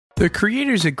The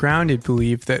creators at Grounded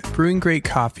believe that brewing great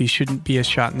coffee shouldn't be a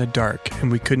shot in the dark,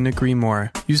 and we couldn't agree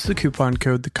more. Use the coupon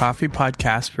code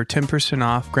TheCoffeePodcast for 10%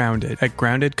 off Grounded at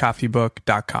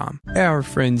groundedcoffeebook.com. Our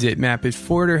friends at Map It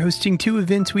Forward are hosting 2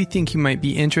 events we think you might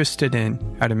be interested in: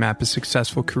 how to map a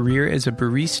successful career as a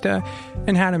barista,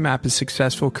 and how to map a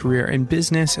successful career in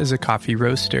business as a coffee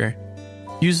roaster.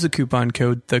 Use the coupon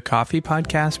code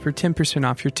TheCoffeePodcast for 10%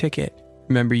 off your ticket.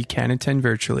 Remember, you can attend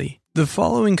virtually. The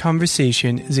following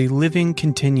conversation is a living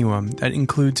continuum that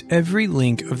includes every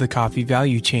link of the coffee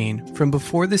value chain, from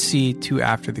before the seed to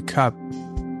after the cup.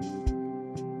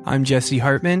 I'm Jesse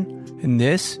Hartman, and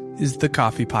this is the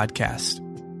Coffee Podcast.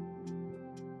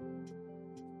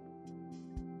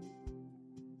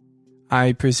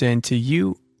 I present to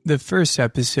you the first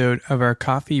episode of our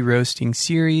coffee roasting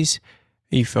series,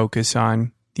 a focus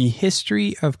on the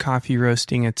history of coffee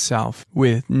roasting itself,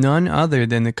 with none other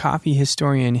than the coffee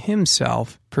historian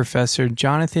himself, Professor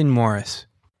Jonathan Morris.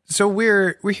 So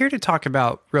we're here to talk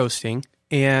about roasting,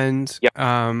 and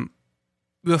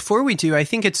before we do, I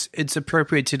think it's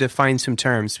appropriate to define some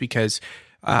terms because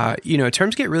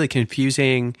terms get really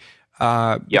confusing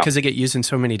because they get used in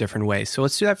so many different ways. So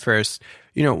let's do that first.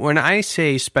 When I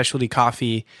say specialty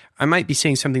coffee, I might be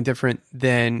saying something different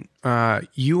than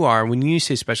you are when you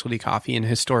say specialty coffee in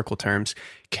historical terms.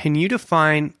 Can you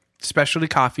define specialty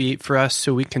coffee for us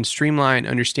so we can streamline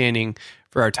understanding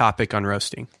for our topic on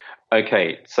roasting?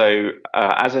 Okay, so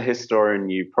as a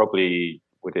historian, you probably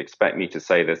would expect me to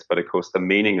say this, but of course the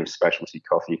meaning of specialty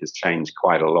coffee has changed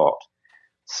quite a lot.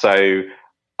 So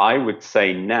I would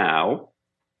say now,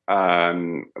 I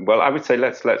would say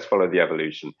let's follow the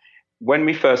evolution. When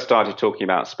we first started talking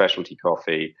about specialty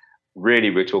coffee, really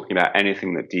we're talking about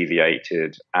anything that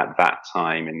deviated at that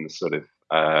time in the sort of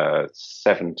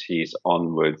 70s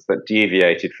onwards, that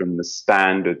deviated from the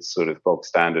standard sort of bog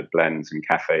standard blends and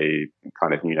cafe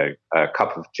kind of,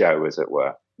 cup of joe, as it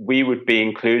were. We would be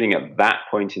including at that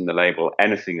point in the label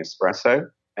anything espresso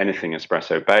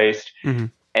based,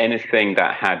 anything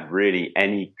that had really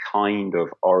any kind of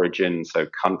origin, so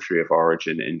country of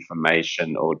origin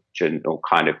information or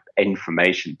kind of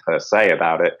information per se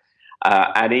about it.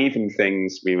 And even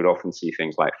things, we would often see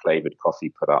things like flavored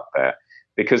coffee put up there,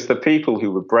 because the people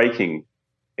who were breaking,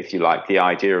 if you like, the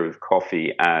idea of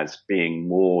coffee as being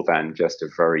more than just a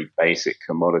very basic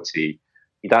commodity,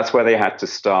 that's where they had to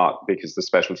start, because the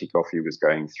specialty coffee was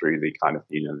going through the kind of,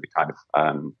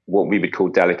 what we would call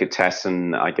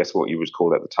delicatessen, I guess what you would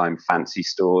call at the time fancy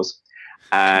stores.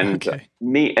 And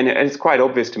and it's quite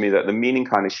obvious to me that the meaning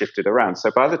kind of shifted around.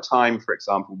 So by the time, for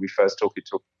example, we first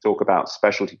talk about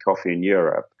specialty coffee in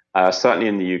Europe, certainly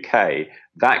in the UK,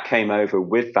 that came over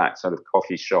with that sort of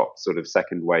coffee shop, sort of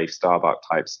second wave Starbucks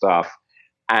type stuff.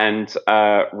 And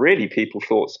really people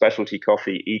thought specialty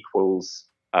coffee equals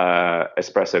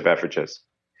espresso beverages.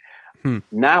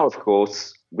 Now, of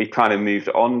course, we've kind of moved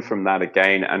on from that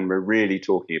again, and we're really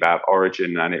talking about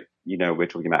origin. And we're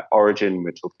talking about origin.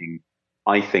 We're talking,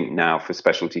 I think, now for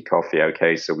specialty coffee.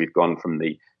 Okay, so we've gone from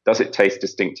the does it taste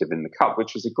distinctive in the cup,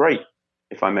 which was a great,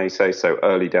 if I may say so,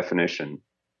 early definition,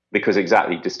 because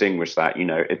exactly distinguish that,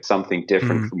 it's something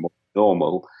different from what's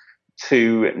normal,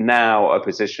 to now a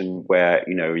position where,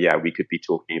 we could be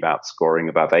talking about scoring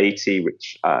above 80,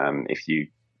 which if you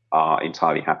are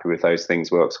entirely happy with those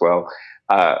things, works well,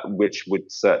 which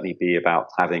would certainly be about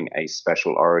having a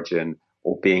special origin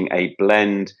or being a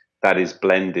blend that is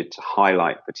blended to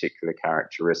highlight particular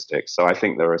characteristics. So I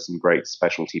think there are some great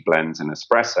specialty blends in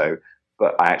espresso,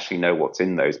 but I actually know what's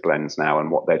in those blends now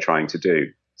and what they're trying to do.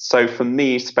 So for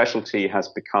me, specialty has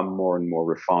become more and more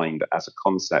refined as a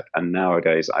concept. And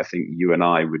nowadays, I think you and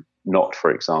I would not,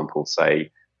 for example,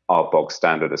 say our bog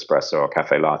standard espresso or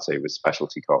cafe latte with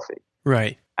specialty coffee.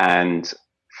 Right. And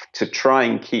to try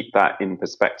and keep that in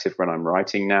perspective when I'm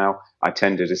writing now, I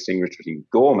tend to distinguish between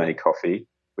gourmet coffee,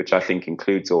 which I think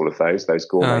includes all of those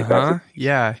gourmet beverages.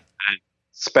 Yeah. And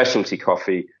specialty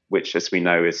coffee, which, as we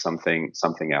know, is something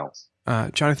else.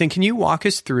 Jonathan, can you walk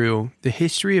us through the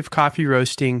history of coffee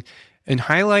roasting and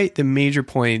highlight the major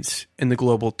points in the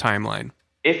global timeline?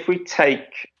 If we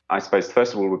take, I suppose,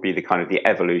 first of all, would be the kind of the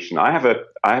evolution. I have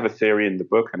a theory in the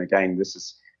book, and again, this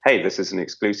is an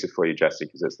exclusive for you, Jesse,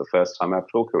 because it's the first time I've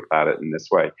talked about it in this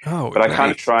way. Oh, but I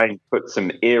kind of try and put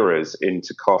some eras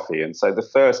into coffee. And so the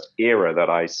first era that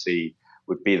I see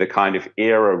would be the kind of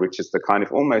era which is the kind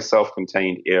of almost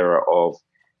self-contained era of,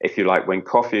 if you like, when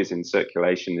coffee is in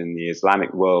circulation in the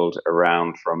Islamic world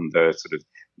around from the sort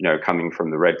of, coming from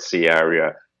the Red Sea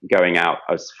area, going out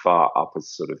as far up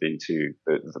as sort of into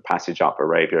the passage up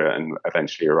Arabia and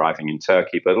eventually arriving in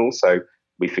Turkey, but also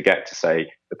we forget to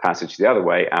say the passage the other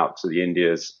way out to the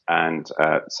Indias and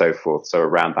so forth. So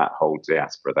around that whole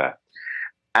diaspora there.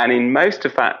 And in most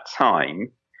of that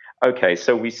time, okay,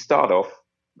 so we start off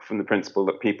from the principle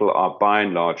that people are by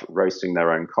and large roasting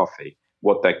their own coffee.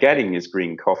 What they're getting is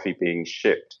green coffee being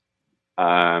shipped.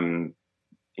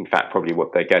 In fact, probably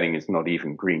what they're getting is not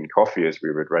even green coffee as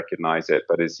we would recognize it,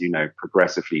 but as,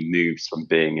 progressively moves from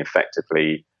being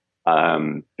effectively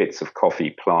bits of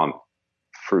coffee plant,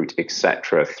 fruit,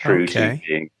 etc., through to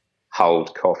being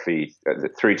hulled coffee,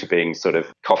 through to being sort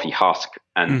of coffee husk,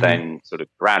 and then sort of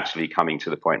gradually coming to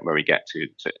the point where we get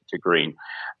to green.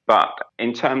 But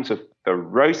in terms of the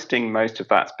roasting, most of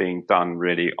that's being done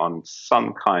really on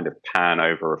some kind of pan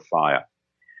over a fire.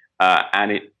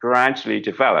 And it gradually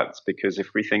develops, because if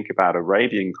we think about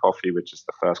Arabian coffee, which is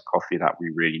the first coffee that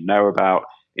we really know about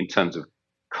in terms of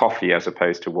coffee, as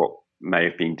opposed to what may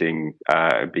have been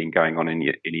going on in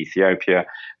Ethiopia,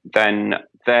 then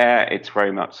there it's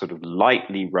very much sort of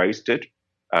lightly roasted,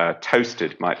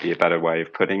 toasted might be a better way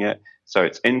of putting it. So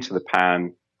it's into the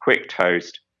pan, quick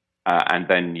toast, and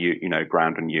then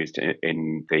ground and used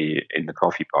in the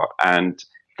coffee pot. And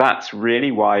that's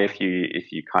really why if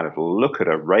you kind of look at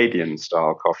Arabian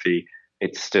style coffee,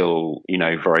 it's still,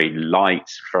 very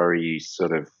light, very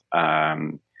sort of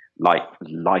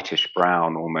lightish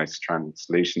brown, almost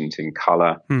translucent in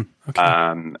color.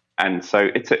 And so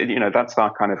it's, that's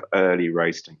our kind of early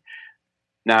roasting.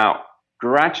 Now,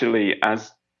 gradually,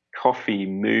 as coffee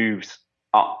moves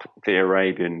up the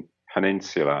Arabian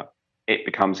Peninsula, it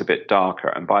becomes a bit darker.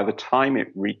 And by the time it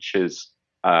reaches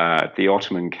the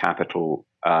Ottoman capital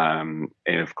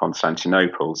of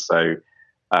Constantinople, so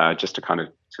just to kind of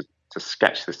to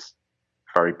sketch this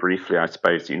very briefly, I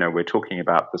suppose, we're talking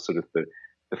about the sort of the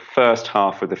first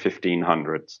half of the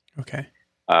 1500s. Okay.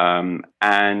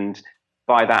 And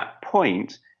by that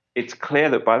point, it's clear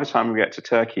that by the time we get to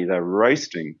Turkey, they're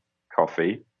roasting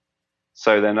coffee.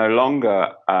 So they're no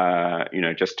longer,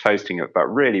 just toasting it, but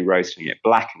really roasting it,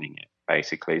 blackening it,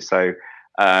 basically. So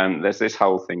there's this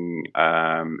whole thing,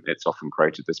 it's often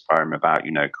quoted, this poem about,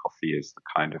 coffee is the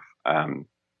kind of,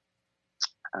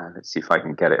 let's see if I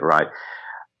can get it right.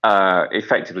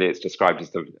 Effectively, it's described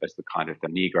as the kind of the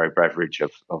Negro beverage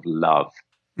of love.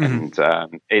 And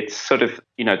it's sort of,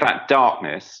 that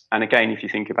darkness. And again, if you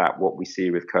think about what we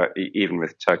see with even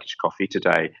with Turkish coffee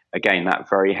today, again, that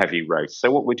very heavy roast.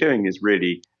 So what we're doing is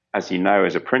really, as you know,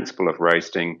 as a principle of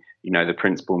roasting, the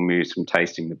principle moves from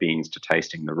tasting the beans to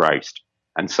tasting the roast.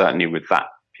 And certainly with that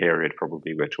period,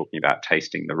 probably we're talking about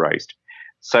tasting the roast.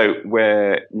 So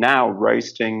we're now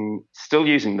roasting, still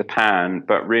using the pan,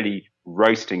 but really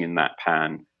roasting in that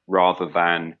pan rather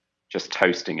than just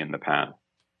toasting in the pan.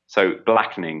 So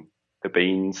blackening the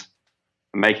beans,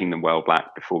 making them well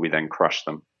black before we then crush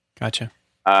them. Gotcha.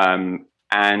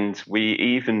 And we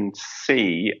even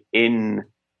see in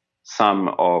some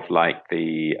of like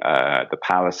the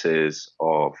palaces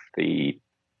of the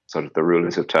sort of the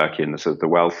rulers of Turkey and the sort of the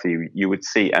wealthy, you would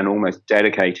see an almost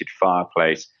dedicated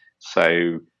fireplace.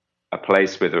 So a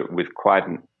place with quite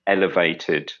an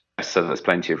elevated, so there's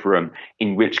plenty of room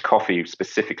in which coffee,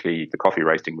 specifically the coffee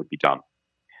roasting, would be done.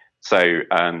 So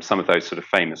some of those sort of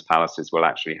famous palaces will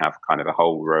actually have kind of a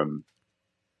whole room,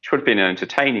 which would have been an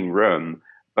entertaining room,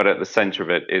 but at the center of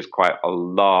it is quite a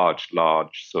large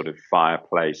sort of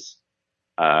fireplace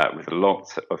with a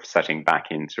lot of setting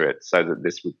back into it, so that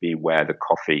this would be where the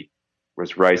coffee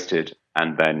was roasted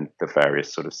and then the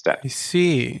various sort of steps. I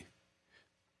see.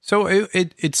 So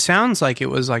it sounds like it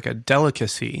was like a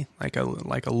delicacy, like a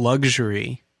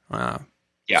luxury. Sort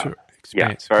of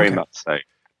experience. Very much so.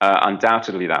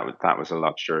 Undoubtedly, that was a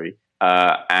luxury,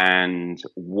 and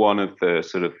one of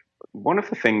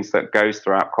the things that goes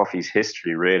throughout coffee's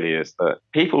history really is that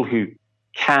people who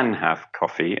can have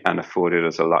coffee and afford it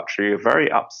as a luxury are very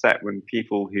upset when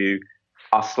people who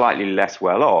are slightly less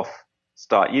well off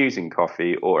start using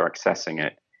coffee or accessing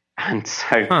it. And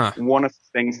so one of the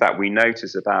things that we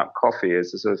notice about coffee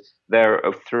is sort of there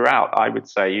throughout, I would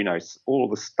say, all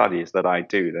the studies that I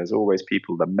do, there's always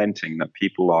people lamenting that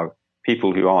people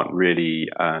who aren't really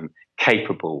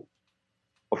capable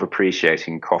of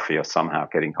appreciating coffee are somehow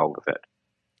getting hold of it.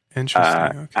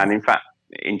 Interesting. Okay. And in fact,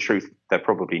 in truth, they're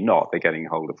probably not. They're getting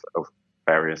hold of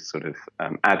various sort of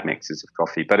admixes of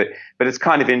coffee. But it's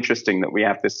kind of interesting that we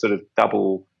have this sort of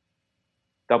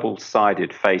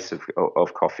double-sided face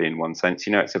of coffee in one sense.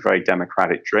 It's a very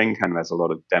democratic drink, and there's a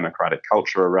lot of democratic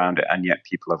culture around it, and yet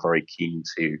people are very keen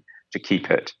to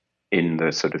keep it in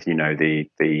the sort of the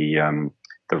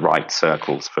right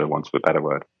circles, for want of a better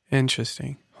word.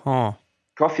 Interesting. Huh.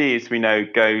 Coffee, as we know,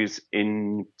 goes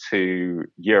into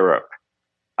Europe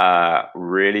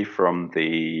really from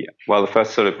the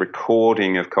first sort of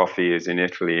recording of coffee is in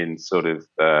Italy in sort of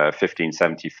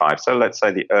 1575. So let's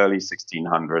say the early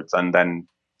 1600s, and then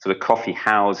sort of coffee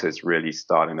houses really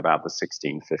starting about the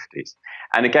 1650s.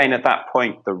 And again, at that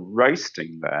point, the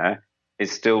roasting there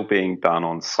is still being done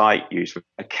on site usually.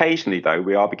 Occasionally, though,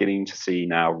 we are beginning to see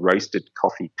now roasted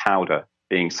coffee powder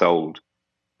being sold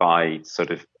by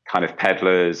sort of kind of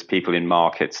peddlers, people in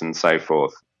markets and so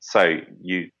forth. So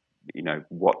you know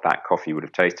what that coffee would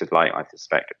have tasted like, I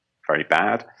suspect very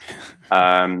bad.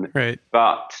 Right.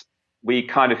 But we're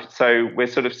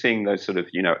sort of seeing those sort of,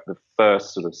 the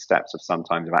first sort of steps of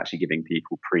sometimes of actually giving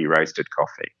people pre-roasted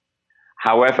coffee.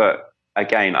 However,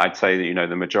 again, I'd say that,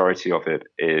 the majority of it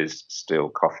is still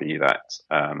coffee that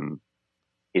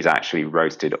is actually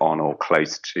roasted on or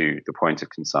close to the point of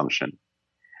consumption.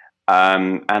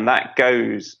 And that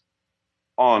goes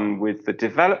on with the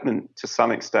development to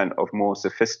some extent of more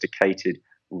sophisticated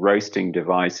roasting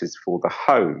devices for the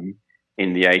home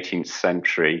in the 18th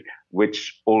century,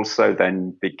 which also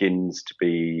then begins to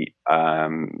be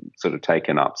sort of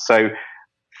taken up. So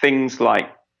things like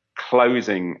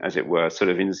closing, as it were, sort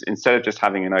of instead of just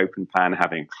having an open pan,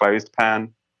 having a closed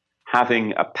pan,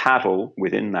 having a paddle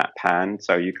within that pan.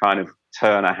 So you kind of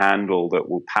turn a handle that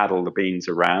will paddle the beans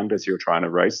around as you're trying to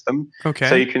roast them. Okay.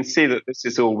 So you can see that this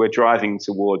is all, we're driving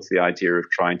towards the idea of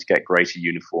trying to get greater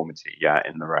uniformity,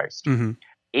 in the roast. Mm-hmm.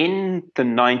 In the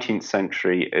 19th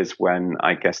century is when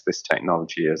I guess this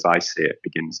technology, as I see it,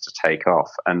 begins to take off.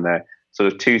 And there are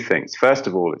sort of two things. First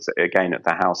of all, it's again at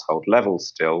the household level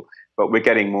still, but we're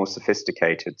getting more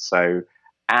sophisticated. So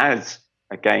as,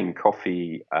 again,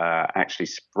 coffee actually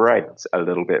spreads a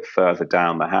little bit further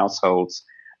down the households,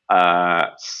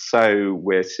 so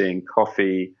we're seeing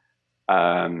coffee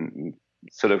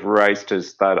sort of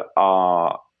roasters that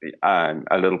are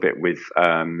a little bit with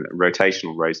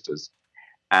rotational roasters.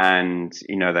 And,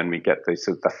 then we get the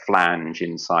sort of the flange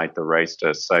inside the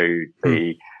roaster. So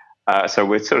so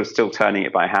we're sort of still turning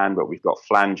it by hand, but we've got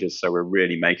flanges. So we're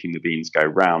really making the beans go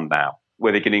round now.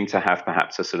 We're beginning to have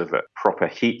perhaps a sort of a proper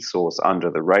heat source under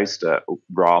the roaster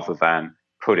rather than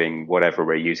putting whatever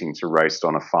we're using to roast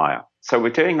on a fire. So we're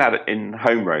doing that in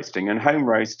home roasting,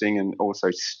 and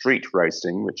also street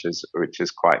roasting, which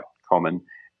is quite common,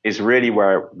 is really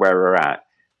where we're at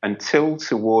until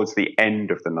towards the end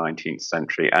of the 19th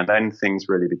century. And then things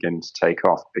really begin to take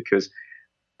off, because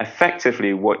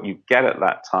effectively what you get at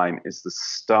that time is the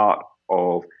start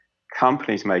of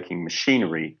companies making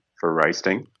machinery for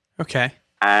roasting. Okay.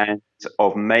 And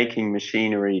of making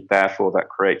machinery, therefore, that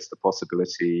creates the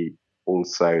possibility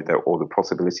also or the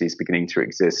possibilities beginning to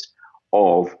exist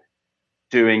of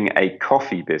doing a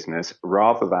coffee business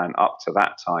rather than up to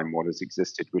that time what has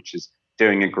existed, which is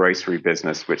doing a grocery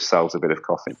business which sells a bit of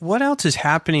coffee. What else is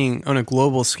happening on a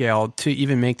global scale to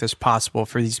even make this possible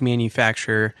for these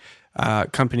manufacturer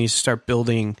companies to start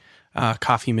building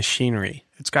coffee machinery?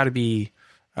 It's got to be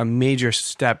a major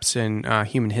steps in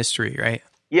human history, right?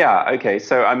 Yeah. Okay.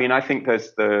 So, I mean, I think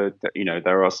there's there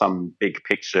are some big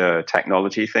picture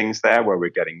technology things there where we're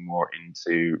getting more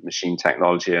into machine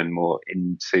technology and more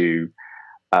into,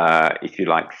 if you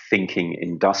like, thinking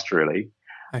industrially.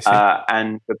 I see.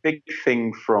 And the big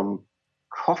thing from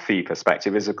coffee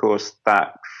perspective is, of course,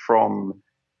 that from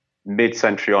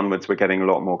mid-century onwards, we're getting a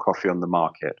lot more coffee on the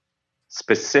market.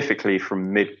 Specifically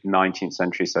from mid-19th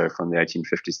century, so from the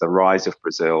 1850s, the rise of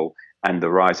Brazil. And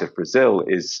the rise of Brazil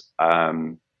is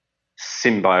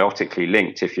symbiotically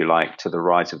linked, if you like, to the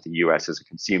rise of the US as a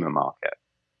consumer market.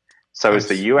 So as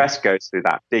the US goes through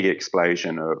that big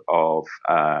explosion of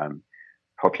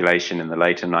population in the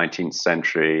later 19th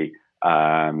century,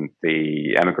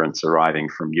 the immigrants arriving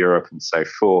from Europe and so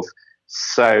forth,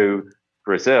 so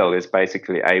Brazil is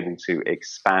basically able to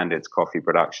expand its coffee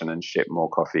production and ship more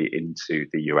coffee into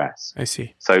the US. I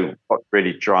see. So what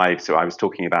really drives, so I was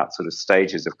talking about sort of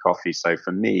stages of coffee. So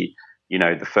for me,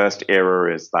 the first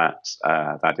era is that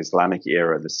Islamic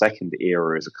era. The second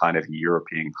era is a kind of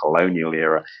European colonial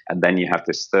era. And then you have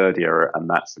this third era, and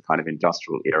that's the kind of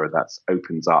industrial era that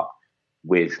opens up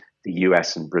with the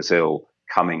US and Brazil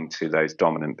coming to those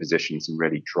dominant positions and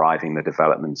really driving the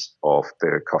development of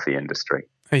the coffee industry.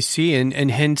 I see.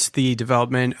 And hence the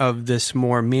development of this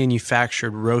more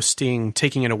manufactured roasting,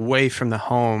 taking it away from the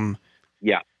home.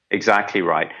 Yeah, exactly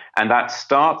right. And that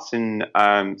starts in,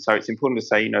 so it's important to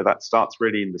say, that starts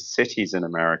really in the cities in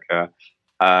America,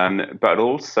 but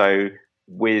also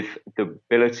with the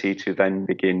ability to then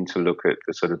begin to look at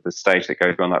the sort of the stage that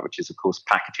goes on that, which is, of course,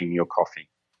 packaging your coffee.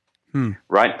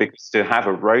 Right? Because to have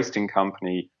a roasting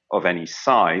company of any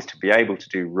size, to be able to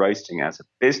do roasting as a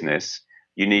business,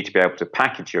 you need to be able to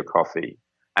package your coffee,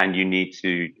 and you need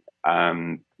to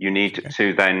You need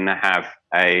to then have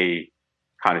a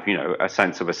kind of, a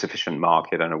sense of a sufficient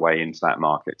market and a way into that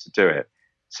market to do it.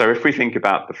 So if we think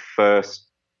about the first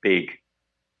big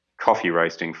coffee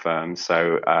roasting firms,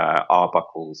 so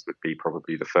Arbuckle's would be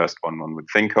probably the first one would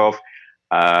think of,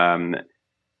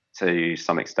 to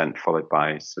some extent followed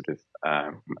by sort of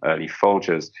early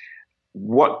Folgers.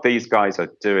 What these guys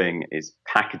are doing is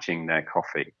packaging their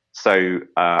coffee. So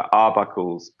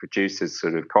Arbuckle's produces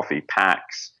sort of coffee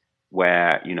packs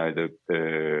where,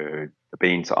 the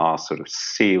beans are sort of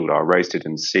sealed, are roasted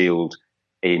and sealed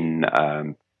in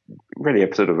really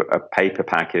a sort of a paper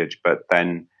package, but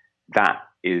then that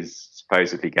is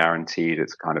supposedly guaranteed.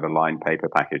 It's kind of a lined paper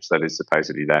package that is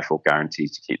supposedly therefore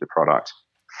guaranteed to keep the product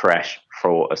fresh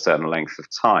for a certain length of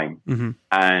time. Mm-hmm.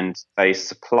 And they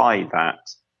supply that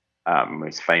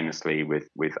most famously with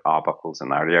Arbuckles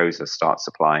and Ariosa start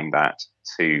supplying that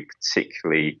to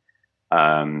particularly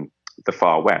the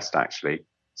far west, actually.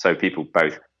 So people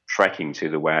both trekking to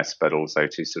the west, but also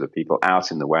to sort of people out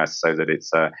in the west, so that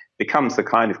it's becomes the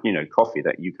kind of coffee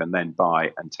that you can then buy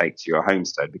and take to your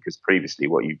homestead. Because previously,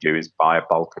 what you do is buy a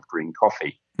bulk of green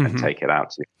coffee and take it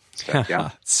out to your homestead.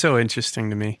 Yeah, so interesting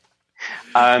to me.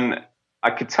 I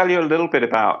could tell you a little bit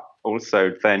about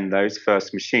also then those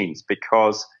first machines,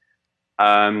 because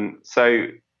Arbuckles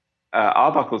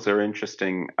are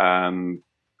interesting.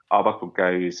 Arbuckle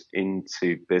goes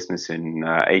into business in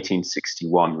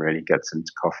 1861, really gets into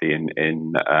coffee and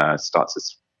starts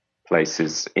its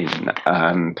places in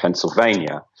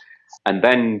Pennsylvania, and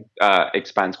then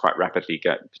expands quite rapidly,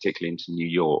 particularly into New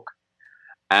York.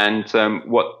 And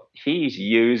what he's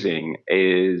using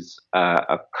is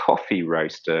a coffee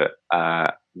roaster,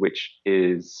 which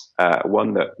is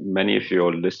one that many of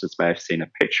your listeners may have seen a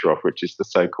picture of, which is the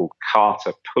so-called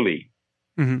Carter pulley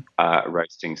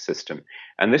roasting system.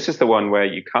 And this is the one where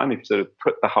you kind of sort of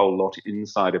put the whole lot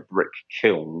inside a brick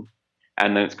kiln,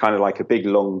 and then it's kind of like a big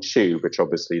long tube, which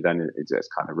obviously then it's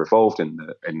kind of revolved in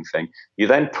the thing. You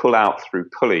then pull out through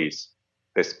pulleys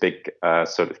this big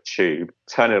sort of tube,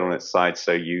 turn it on its side,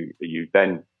 so you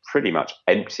then pretty much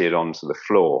empty it onto the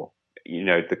floor.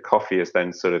 The coffee is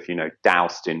then sort of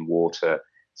doused in water,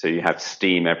 so you have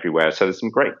steam everywhere. So there's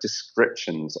some great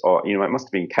descriptions, or it must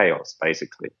have been chaos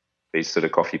basically, these sort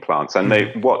of coffee plants. And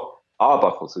what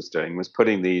Arbuckles was doing was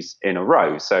putting these in a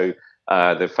row. So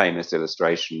the famous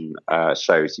illustration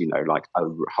shows like a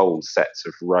whole sets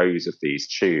of rows of these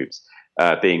tubes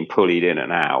being pulleyed in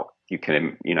and out. You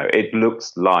can, it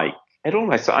looks like, it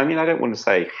almost, I don't want to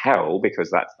say hell,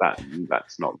 because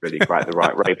that's not really quite the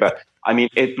right way, but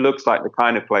it looks like the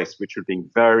kind of place which would be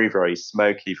very, very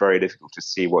smoky, very difficult to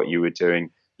see what you were doing.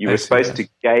 You were supposed to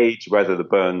gauge whether the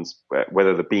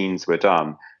beans were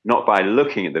done, not by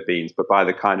looking at the beans, but by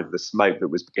the kind of the smoke that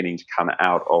was beginning to come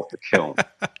out of the kiln.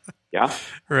 Yeah.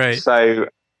 Right. So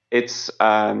it's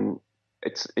that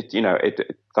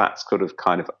sort of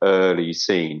kind of early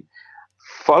scene.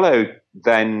 Followed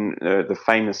then the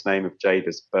famous name of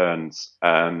Jabez Burns,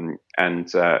 and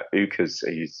Ukas,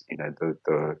 he's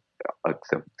the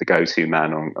go-to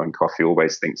man on coffee.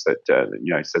 Always thinks that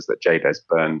says that Jabez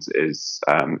Burns is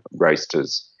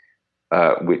roasters,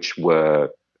 which were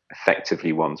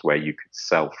effectively ones where you could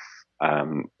self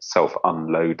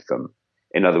unload them.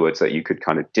 In other words, that you could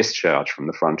kind of discharge from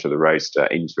the front of the roaster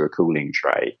into a cooling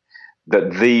tray.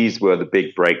 That these were the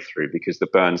big breakthrough, because the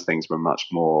Burns things were much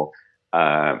more.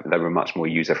 They were much more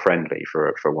user-friendly,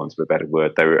 for want of a better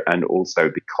word. And also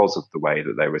because of the way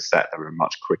that they were set, they were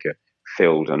much quicker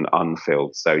filled and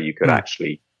unfilled, so you could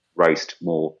actually roast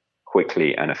more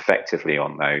quickly and effectively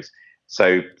on those.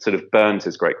 So sort of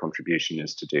Burns' great contribution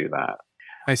is to do that.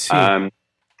 I see.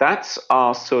 That's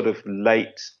our sort of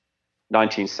late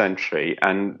 19th century.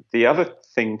 And the other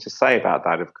thing to say about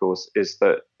that, of course, is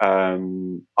that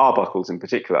Arbuckles in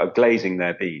particular are glazing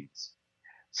their beans.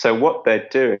 So what they're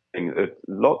doing,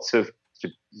 lots of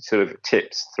sort of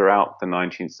tips throughout the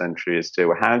 19th century as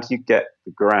to how do you get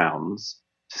the grounds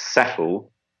to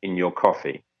settle in your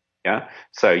coffee. Yeah.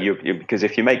 So because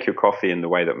if you make your coffee in the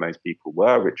way that most people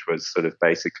were, which was sort of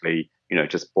basically,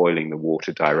 just boiling the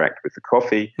water direct with the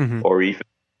coffee, or even,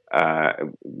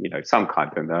 some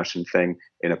kind of immersion thing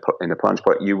in a plunge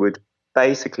pot, you would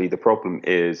basically, the problem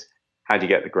is, how do you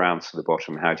get the grounds to the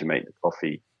bottom? How do you make the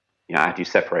coffee? How do you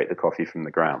separate the coffee from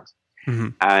the grounds?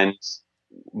 And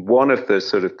one of the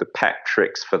sort of the pet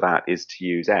tricks for that is to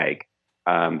use egg.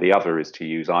 The other is to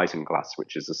use isinglass,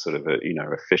 which is a sort of a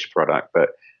fish product.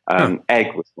 But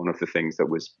egg was one of the things that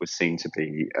was seen to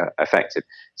be effective.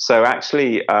 So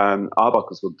actually,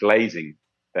 Arbuckles were glazing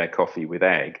their coffee with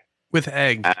egg. With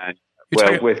egg. And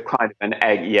Well, with kind of an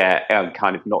egg, yeah,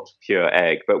 kind of not pure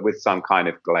egg, but with some kind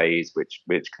of glaze, which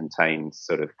contains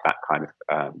sort of that kind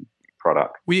of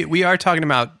product. We are talking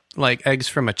about like eggs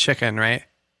from a chicken, right?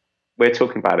 We're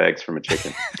talking about eggs from a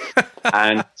chicken,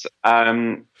 and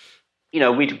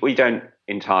we don't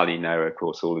entirely know. Of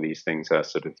course, all of these things are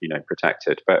sort of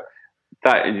protected, but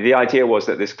that the idea was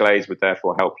that this glaze would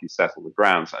therefore help you settle the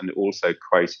grounds, and also,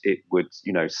 quote, it would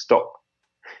stop.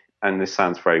 And this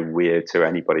sounds very weird to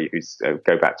anybody who's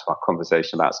go back to our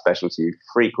conversation about specialty, you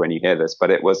freak when you hear this,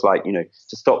 but it was like,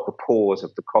 to stop the pores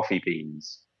of the coffee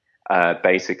beans,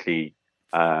 basically,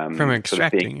 from extracting, sort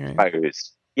of being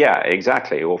exposed. Yeah,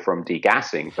 exactly. Or from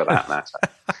degassing for that matter.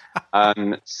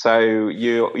 So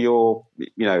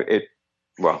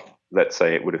let's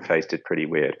say it would have tasted pretty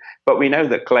weird, but we know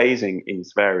that glazing in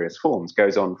its various forms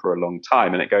goes on for a long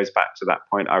time. And it goes back to that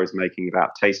point I was making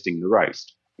about tasting the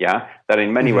roast. Yeah, that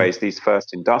in many ways, these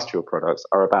first industrial products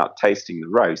are about tasting the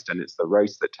roast, and it's the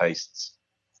roast that tastes,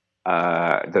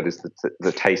 that is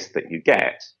the taste that you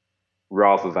get,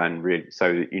 rather than really.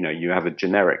 So you have a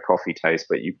generic coffee taste,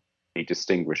 but you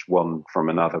distinguish one from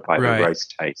another by the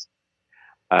roast taste,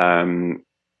 and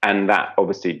that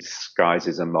obviously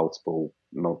disguises a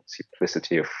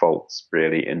multiplicity of faults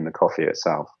really in the coffee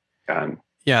itself. So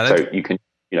you can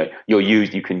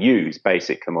you can use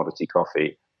basic commodity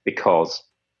coffee because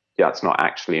that's not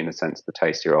actually, in a sense, the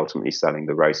taste you're ultimately selling.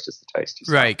 The roast is the taste you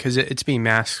sell. Right, because it's being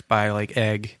masked by like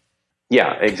egg.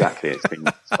 Yeah, exactly. It's being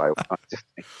masked by all kinds of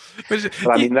things.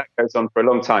 But I mean, that goes on for a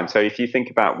long time. So if you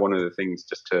think about one of the things,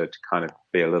 just to kind of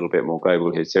be a little bit more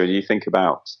global here, so you think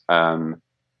about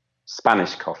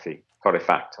Spanish coffee,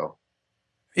 torrefacto.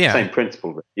 Yeah. Same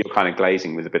principle. You're kind of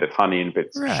glazing with a bit of honey and a bit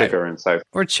of sugar and so forth.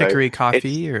 Or chicory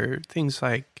coffee or things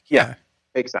like... Yeah.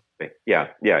 Exactly. Yeah.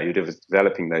 You're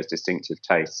developing those distinctive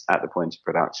tastes at the point of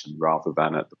production rather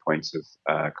than at the point of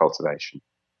cultivation,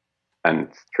 and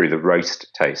through the roast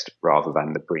taste rather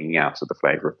than the bringing out of the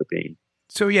flavor of the bean.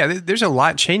 So there's a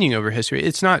lot changing over history.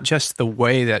 It's not just the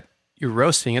way that you're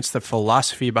roasting; it's the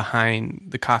philosophy behind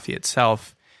the coffee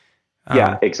itself.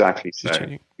 Yeah, exactly. So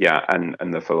yeah, and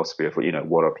the philosophy of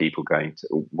what are people drinking?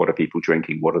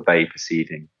 What are they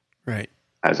perceiving? Right.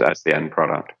 As the end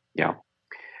product. Yeah.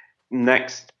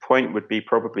 Next point would be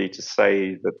probably to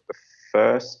say that the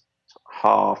first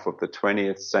half of the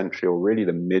 20th century, or really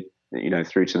the mid,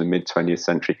 through to the mid 20th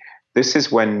century, this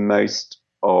is when most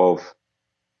of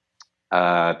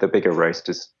the bigger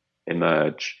roasters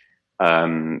emerge,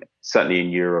 certainly in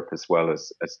Europe as well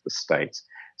as the States.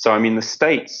 So, I mean, the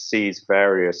States sees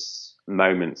various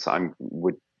moments. I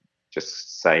would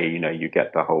just say, you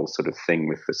get the whole sort of thing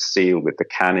with the seal, with the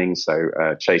canning. So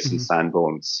Chase and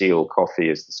Sanborn seal coffee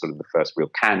is the sort of the first real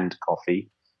canned coffee,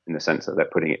 in the sense that they're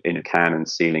putting it in a can and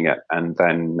sealing it. And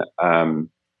then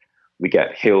we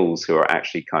get Hills, who are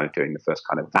actually kind of doing the first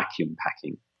kind of vacuum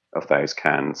packing of those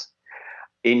cans.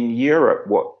 In Europe,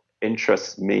 what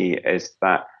interests me is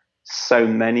that so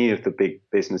many of the big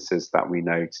businesses that we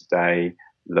know today,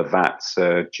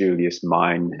 Lavazza, Julius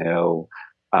Meinhill,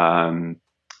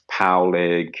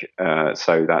 Paulig,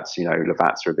 so that's,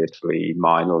 Lavazza of Italy,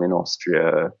 Meinl in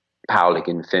Austria, Paulig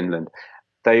in Finland.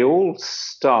 They all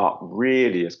start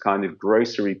really as kind of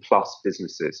grocery plus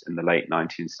businesses in the late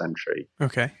 19th century.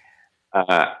 Okay.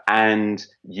 And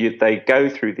they go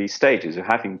through these stages of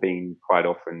having been quite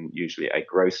often usually a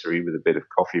grocery with a bit of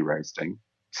coffee roasting,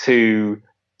 to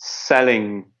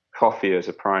selling coffee as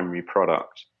a primary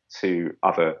product to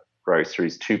other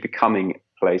groceries, to becoming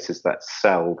places that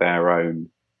sell their own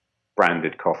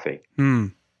branded coffee.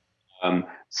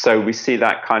 So we see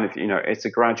that kind of, it's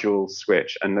a gradual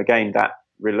switch. And again, that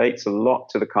relates a lot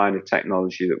to the kind of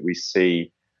technology that we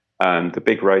see. The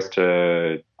big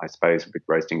roaster, I suppose, big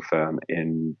roasting firm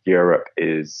in Europe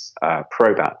is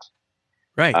Probat.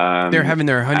 Right. They're having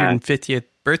their 150th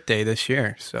birthday this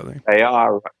year. So they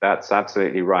are. That's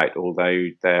absolutely right. Although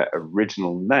their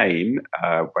original name,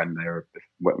 when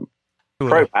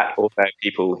Probat, or they're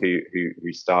people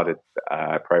who started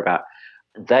Probat,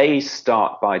 they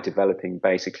start by developing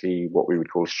basically what we would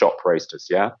call shop roasters.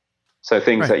 Yeah. So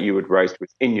things that you would roast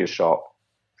within your shop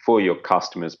for your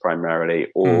customers primarily,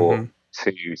 or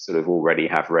to sort of already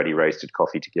have ready roasted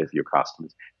coffee to give your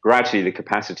customers. Gradually, the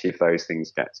capacity of those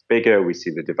things gets bigger. We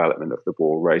see the development of the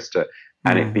ball roaster,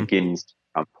 and it begins to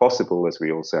become possible as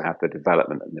we also have the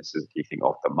development, and this is the thing,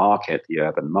 of the market, the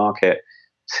urban market,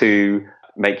 to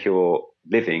make your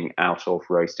living out of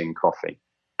roasting coffee.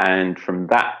 And from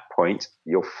that point,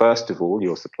 you're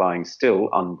supplying still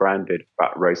unbranded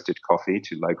but roasted coffee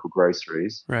to local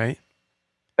groceries. Right.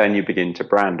 Then you begin to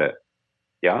brand it.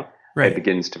 Yeah. Right. It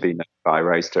begins to be made by a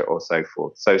roaster or so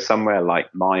forth. So somewhere like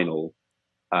Meinl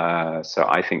So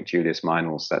I think Julius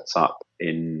Meinl sets up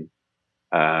in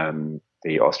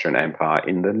the Austrian Empire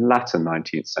in the latter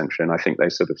 19th century. And I think they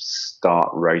sort of start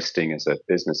roasting as a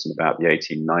business in about the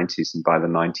 1890s. And by the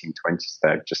 1920s,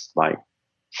 they're just like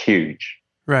huge,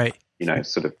 Right.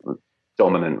 Sort of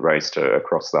dominant roaster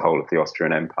across the whole of the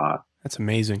Austrian Empire. That's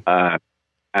amazing.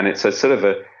 And it's a sort of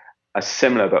a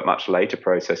similar but much later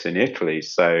process in Italy.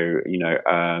 So,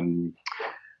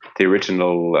 the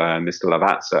original Mr.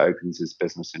 Lavazza opens his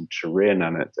business in Turin,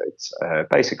 and it's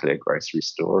basically a grocery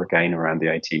store, again, around the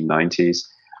 1890s.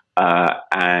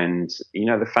 And,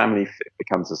 the family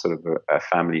becomes a sort of a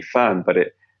family firm, but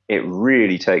it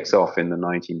really takes off in the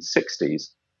 1960s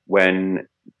when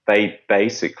they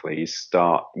basically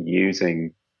start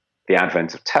using the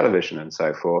advent of television and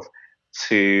so forth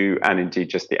and indeed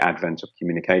just the advent of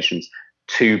communications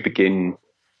to begin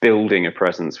building a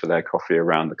presence for their coffee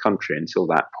around the country. Until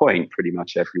that point, pretty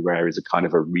much everywhere is a kind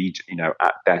of a region,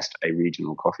 at best, a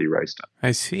regional coffee roaster.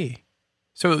 I see.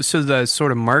 So the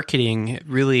sort of marketing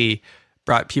really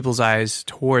brought people's eyes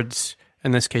towards,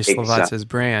 in this case, Lavazza's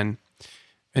brand.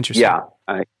 Interesting. Yeah,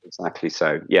 exactly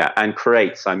so. Yeah, and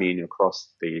creates, across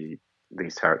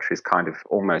these territories, kind of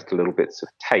almost little bits of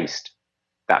taste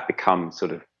that become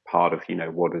sort of part of,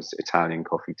 what does Italian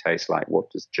coffee taste like? What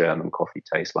does German coffee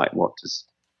taste like? What does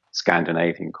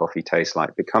Scandinavian coffee taste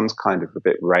like? Becomes kind of a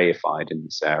bit reified in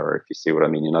this era, if you see what I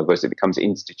mean. In other words, it becomes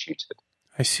instituted.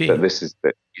 I see. That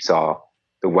these are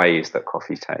the ways that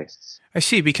coffee tastes. I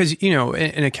see, because, in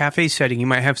a cafe setting, you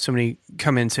might have somebody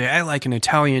come in and say, I like an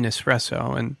Italian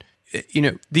espresso. And,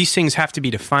 these things have to be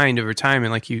defined over time.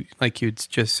 And like you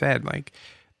just said, like,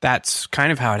 that's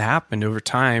kind of how it happened over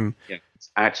time. Yeah. It's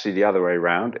actually the other way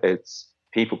around. It's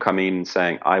people come in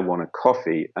saying, I want a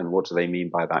coffee. And what do they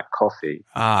mean by that coffee?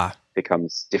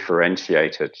 Becomes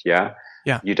differentiated. Yeah.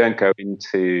 Yeah. You don't go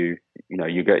into,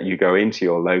 you go into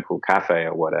your local cafe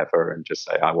or whatever and just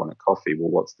say, I want a coffee.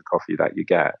 Well, what's the coffee that you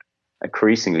get?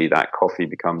 Increasingly, that coffee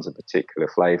becomes a particular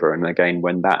flavor. And again,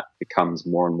 when that becomes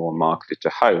more and more marketed to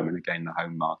home, and again, the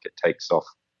home market takes off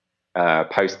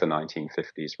post the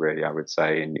 1950s, really, I would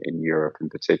say, in Europe in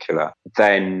particular,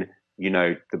 then,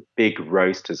 the big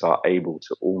roasters are able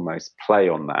to almost play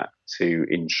on that to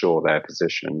ensure their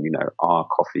position. Our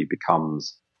coffee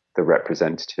becomes the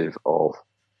representative of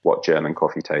what German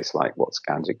coffee tastes like, what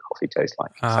Scandinavian coffee tastes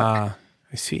like. I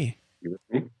see. You with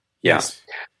me? Yes.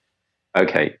 Yeah.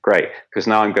 Okay, great. Because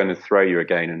now I'm going to throw you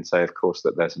again and say, of course,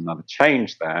 that there's another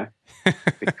change there,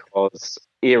 because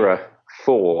era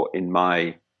 4 in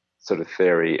my sort of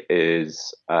theory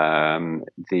is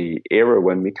the era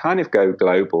when we kind of go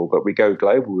global, but we go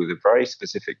global with a very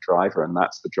specific driver, and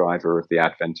that's the driver of the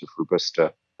advent of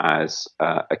Robusta as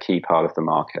a key part of the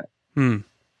market. And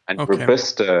okay.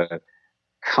 Robusta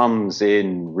comes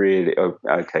in really,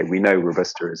 we know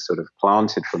Robusta is sort of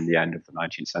planted from the end of the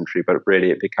 19th century, but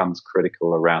really it becomes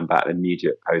critical around that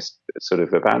immediate post, sort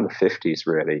of around the 50s,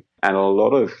 really. And a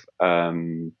lot of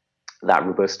that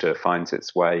Robusta finds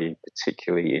its way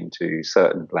particularly into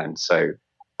certain blends. So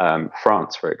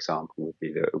France, for example,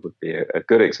 would be a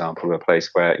good example of a place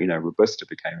where, Robusta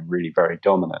became really very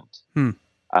dominant.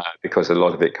 Because a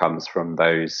lot of it comes from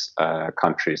those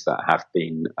countries that have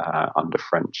been under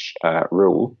French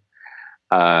rule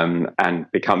and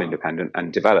become independent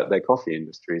and develop their coffee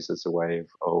industries as a way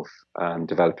of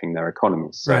developing their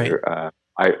economies. So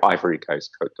right. Ivory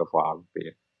Coast, Côte d'Ivoire would be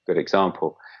a good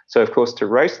example. So, of course, to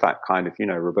roast that kind of,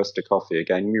 Robusta coffee,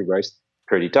 again, we roast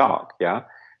pretty dark, yeah?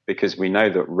 Because we know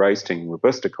that roasting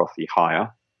Robusta coffee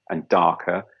higher and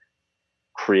darker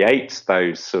creates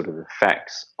those sort of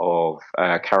effects of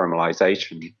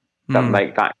caramelization that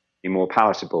make that more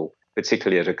palatable,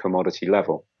 particularly at a commodity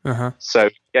level. So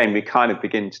again, we kind of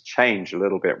begin to change a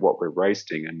little bit what we're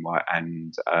roasting and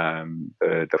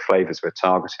the flavors we're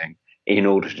targeting in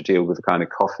order to deal with the kind of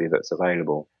coffee that's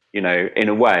available. In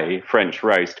a way, French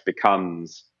roast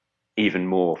becomes even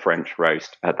more French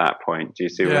roast at that point. Do you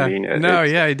see what I mean?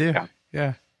 I do.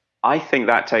 Yeah. I think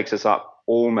that takes us up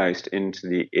almost into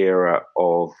the era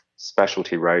of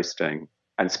specialty roasting.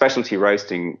 And specialty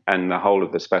roasting and the whole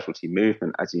of the specialty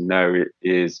movement, as you know,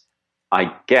 is,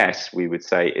 I guess we would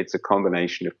say, it's a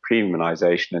combination of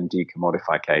premiumization and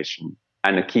decommodification.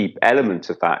 And a key element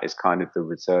of that is kind of the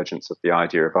resurgence of the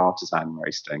idea of artisan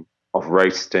roasting, of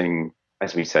roasting,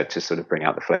 as we said, to sort of bring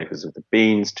out the flavors of the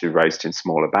beans, to roast in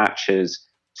smaller batches,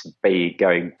 to be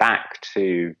going back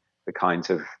to the kinds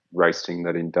of roasting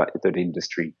that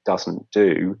industry doesn't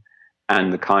do,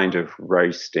 and the kind of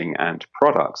roasting and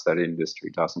products that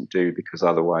industry doesn't do, because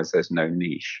otherwise there's no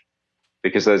niche.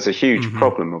 because there's a huge Mm-hmm.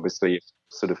 problem, obviously, if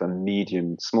sort of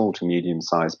a small to medium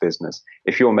sized business.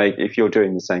 If you're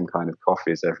doing the same kind of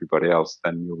coffee as everybody else,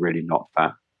 then you're really not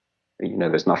that,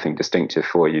 there's nothing distinctive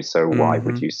for you. So why Mm-hmm.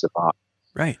 would you survive?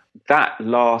 Right. That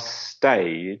last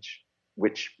stage,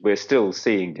 which we're still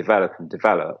seeing develop and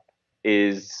develop,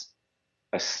 is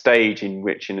a stage in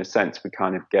which, in a sense, we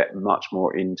kind of get much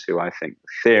more into, I think,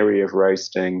 the theory of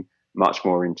roasting, much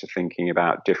more into thinking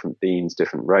about different beans,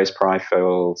 different roast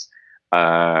profiles,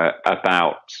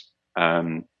 about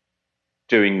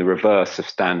doing the reverse of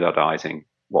standardizing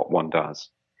what one does.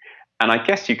 And I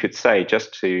guess you could say,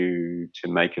 just to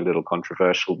make it a little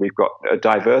controversial, we've got a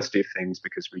diversity of things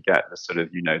because we get the sort of,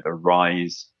 the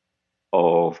rise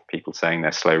of people saying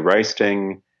they're slow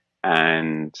roasting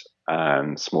and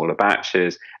smaller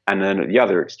batches. And then at the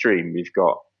other extreme, we've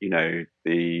got,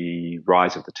 the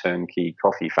rise of the turnkey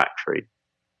coffee factory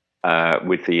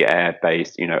with the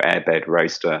air-based, airbed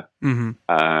roaster, Mm-hmm.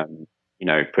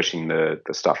 pushing the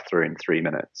stuff through in 3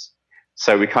 minutes.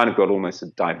 So we kind of got almost a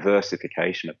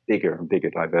diversification, a bigger and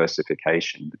bigger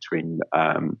diversification between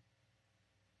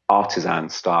artisan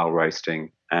style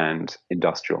roasting and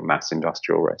mass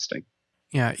industrial roasting.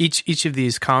 Yeah, each of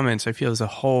these comments I feel is a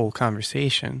whole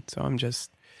conversation. So I'm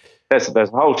just there's a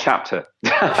whole chapter.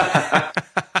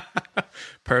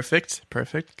 Perfect.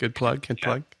 Good plug.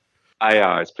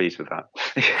 I was pleased with that.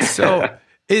 So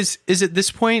is at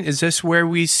this point, is this where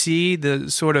we see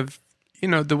the sort of,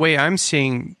 the way I'm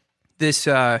seeing this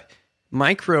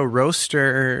micro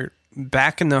roaster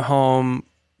back in the home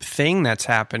thing that's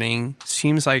happening?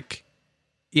 Seems like,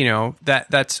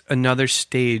 that's another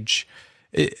stage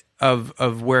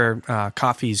of where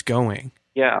coffee's going.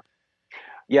 Yeah,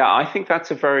 I think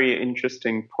that's a very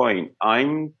interesting point.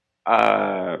 I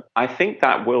think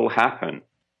that will happen.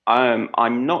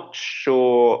 I'm not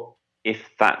sure if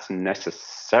that's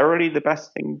necessarily the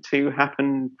best thing to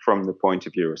happen from the point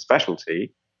of view of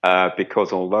specialty,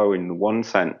 because although in one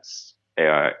sense,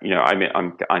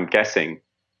 I'm guessing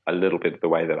a little bit of the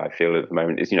way that I feel at the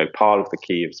moment is, part of the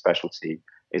key of specialty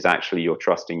is actually you're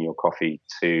trusting your coffee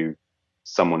to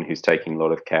someone who's taking a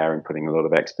lot of care and putting a lot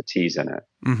of expertise in it.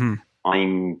 Mm-hmm.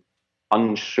 I'm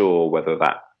unsure whether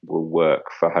that will work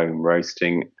for home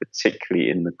roasting,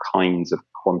 particularly in the kinds of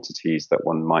quantities that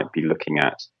one might be looking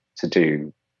at to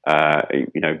do,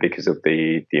 because of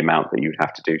the amount that you'd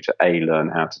have to do to A, learn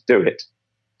how to do it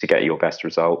to get your best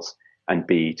results, and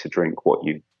B, to drink what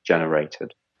you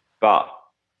generated. But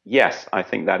yes, I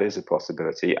think that is a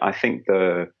possibility. I think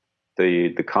the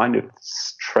kind of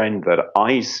trend that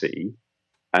I see,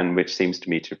 and which seems to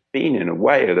me to have been in a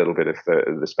way a little bit of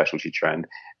the specialty trend,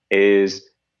 is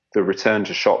the return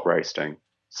to shop roasting.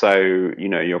 So,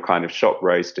 you're kind of shop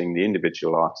roasting the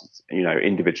individual artists,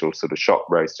 individual sort of shop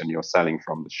roast, and you're selling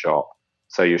from the shop.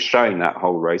 So you're showing that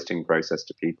whole roasting process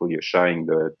to people. You're showing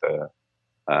the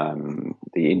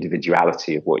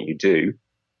individuality of what you do.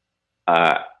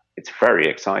 It's very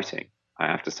exciting, I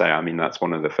have to say. I mean, that's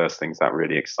one of the first things that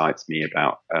really excites me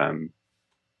about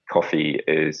coffee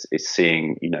is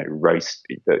seeing, roast,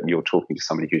 that you're talking to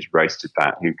somebody who's roasted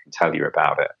that, who can tell you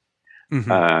about it.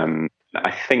 Mm-hmm.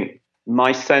 I think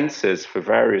my sense is, for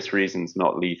various reasons,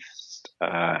 not least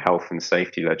health and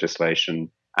safety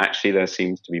legislation, actually there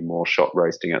seems to be more shop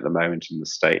roasting at the moment in the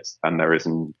States than there is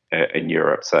in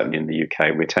Europe, certainly in the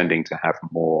UK. We're tending to have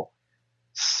more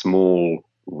small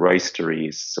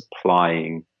roasteries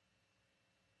supplying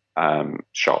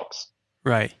shops.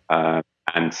 Right.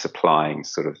 And supplying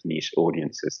sort of niche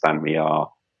audiences than we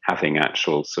are having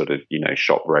actual sort of,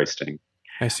 shop roasting.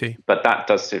 I see. But that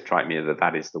does strike me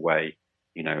that is the way,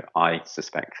 I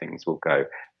suspect things will go.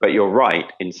 But you're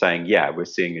right in saying, we're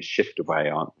seeing a shift away,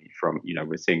 aren't we, from,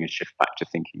 we're seeing a shift back to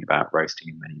thinking about roasting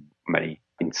in many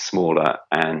in smaller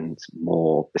and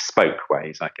more bespoke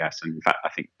ways, I guess. And in fact, I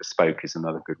think bespoke is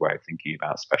another good way of thinking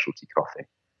about specialty coffee.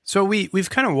 So we've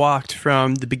kind of walked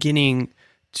from the beginning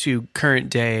to current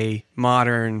day,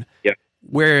 modern. Yep.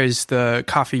 Where has the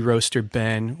coffee roaster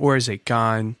been? Where has it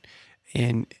gone?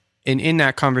 And in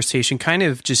that conversation, kind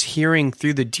of just hearing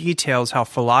through the details how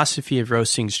philosophy of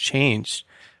roasting's changed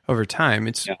over time.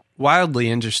 It's wildly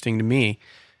interesting to me.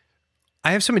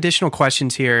 I have some additional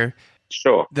questions here.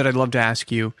 Sure. That I'd love to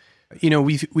ask you.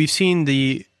 We've seen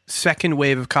the second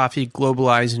wave of coffee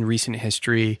globalize in recent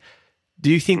history. Do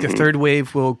you think the third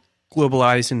wave will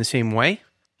globalize in the same way?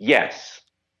 Yes.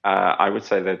 I would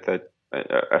say that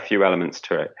a few elements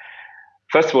to it.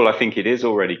 First of all, I think it is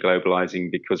already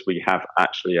globalizing because we have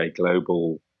actually a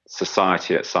global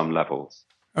society at some levels.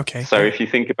 Okay. So if you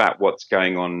think about what's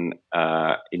going on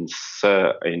in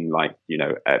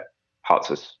parts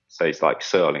of, say, like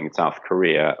Seoul in South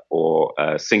Korea or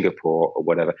Singapore or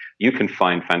whatever, you can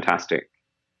find fantastic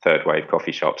third wave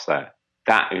coffee shops there.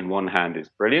 That, in one hand, is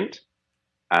brilliant.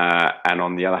 And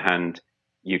on the other hand,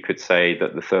 you could say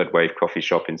that the third wave coffee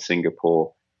shop in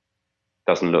Singapore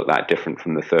doesn't look that different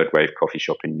from the third wave coffee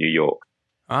shop in New York.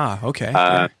 Ah,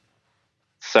 okay.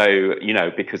 So, you know,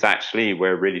 because actually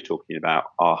we're really talking about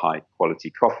our high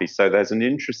quality coffee. So there's an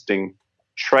interesting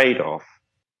trade-off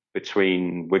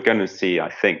between, we're going to see,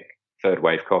 I think, third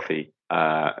wave coffee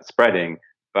spreading,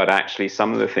 but actually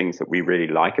some of the things that we really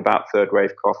like about third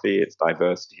wave coffee, its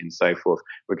diversity and so forth,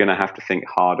 we're going to have to think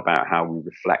hard about how we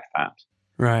reflect that.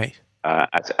 Right.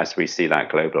 As we see that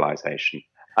globalization.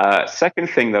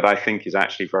 Second thing that I think is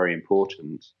actually very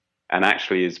important, and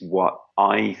actually is what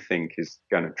I think is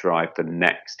going to drive the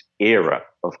next era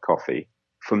of coffee.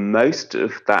 For most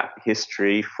of that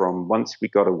history, from once we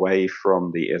got away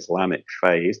from the Islamic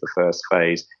phase, the first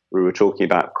phase, we were talking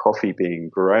about coffee being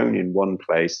grown in one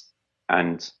place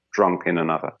and drunk in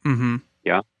another. Mm-hmm.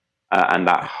 Yeah. And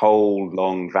that whole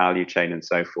long value chain and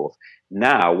so forth.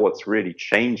 Now, what's really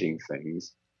changing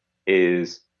things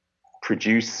is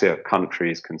producer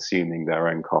countries consuming their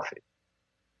own coffee.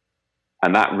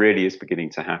 And that really is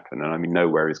beginning to happen. And I mean,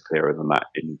 nowhere is clearer than that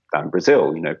than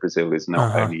Brazil. You know, Brazil is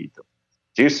not only the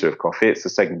producer of coffee, it's the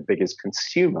second biggest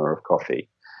consumer of coffee.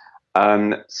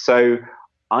 So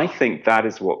I think that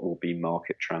is what will be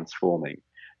market transforming.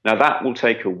 Now, that will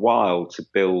take a while to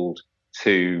build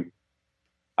to,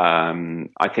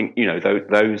 I think, you know,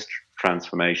 those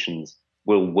transformations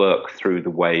will work through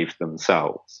the waves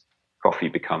themselves. Coffee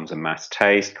becomes a mass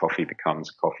taste, coffee becomes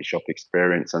a coffee shop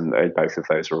experience, and both of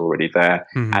those are already there.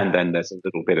 Mm-hmm. And then there's a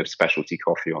little bit of specialty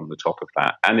coffee on the top of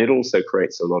that. And it also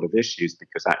creates a lot of issues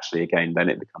because actually, again, then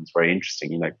it becomes very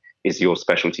interesting. You know, is your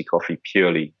specialty coffee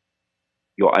purely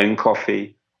your own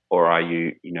coffee? Or are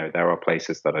you, you know, there are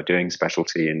places that are doing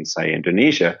specialty in, say,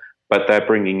 Indonesia, but they're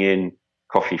bringing in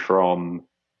coffee from,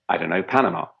 I don't know,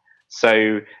 Panama.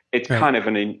 So it's kind of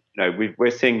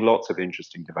we're seeing lots of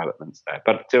interesting developments there.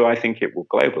 But do I think it will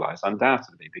globalize?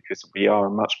 Undoubtedly, because we are a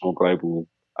much more global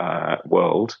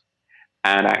world.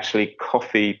 And actually,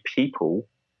 coffee people,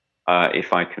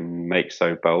 if I can make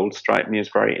so bold, strike me as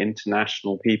very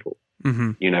international people.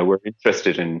 Mm-hmm. You know, we're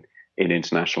interested in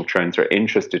international trends. We're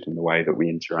interested in the way that we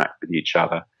interact with each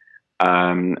other.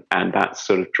 And that's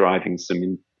sort of driving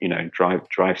some,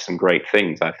 drive some great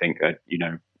things, I think,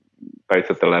 both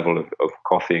at the level of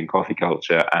coffee and coffee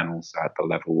culture and also at the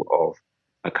level of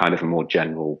a kind of a more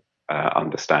general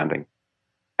understanding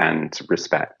and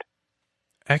respect.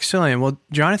 Excellent. Well,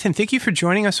 Jonathan, thank you for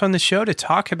joining us on the show to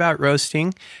talk about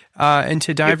roasting and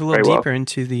to dive a little deeper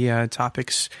into the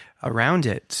topics around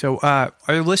it. So our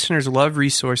listeners love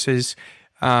resources,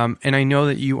 and I know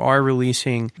that you are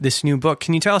releasing this new book.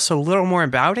 Can you tell us a little more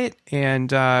about it?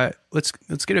 And let's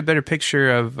get a better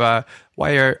picture of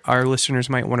why our listeners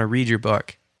might want to read your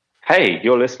book. Hey,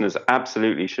 your listeners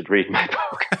absolutely should read my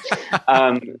book.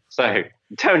 So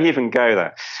don't even go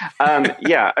there.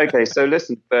 Okay. So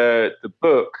listen, the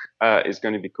book is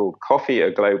going to be called Coffee,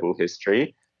 A Global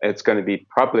History. It's going to be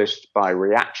published by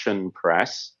Reaction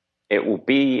Press. It will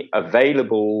be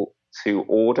available to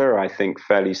order, I think,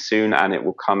 fairly soon, and it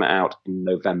will come out in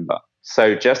November.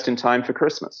 So just in time for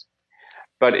Christmas.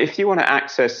 But if you want to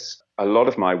access a lot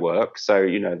of my work, so,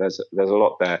 there's a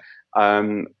lot there.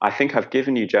 I think I've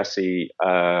given you, Jesse,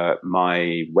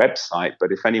 my website,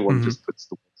 but if anyone just puts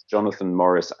the words Jonathan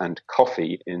Morris and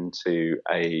coffee into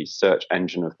a search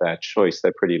engine of their choice,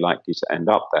 they're pretty likely to end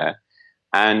up there.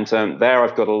 And there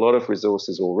I've got a lot of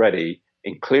resources already,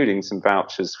 including some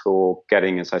vouchers for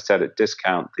getting, as I said, at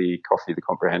discount, the Coffee, the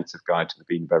Comprehensive Guide to the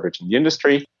Bean Beverage and the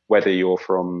Industry, whether you're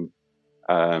from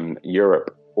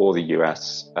Europe or the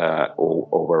US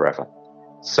or wherever.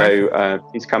 So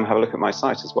please come have a look at my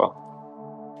site as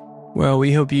well. Well,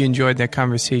 we hope you enjoyed that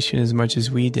conversation as much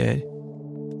as we did.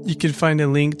 You can find a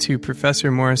link to Professor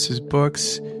Morris's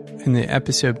books in the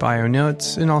episode bio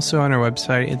notes and also on our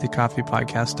website at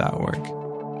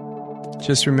thecoffeepodcast.org.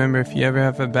 Just remember, if you ever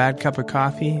have a bad cup of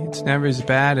coffee, it's never as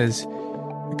bad as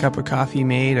a cup of coffee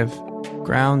made of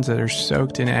grounds that are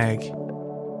soaked in egg.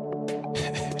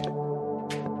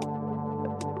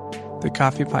 The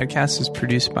Coffee Podcast is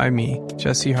produced by me,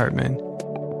 Jesse Hartman.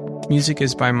 Music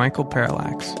is by Michael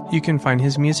Parallax. You can find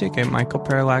his music at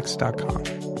michaelparallax.com.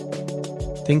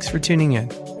 Thanks for tuning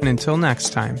in, and until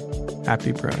next time,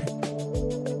 happy brewing.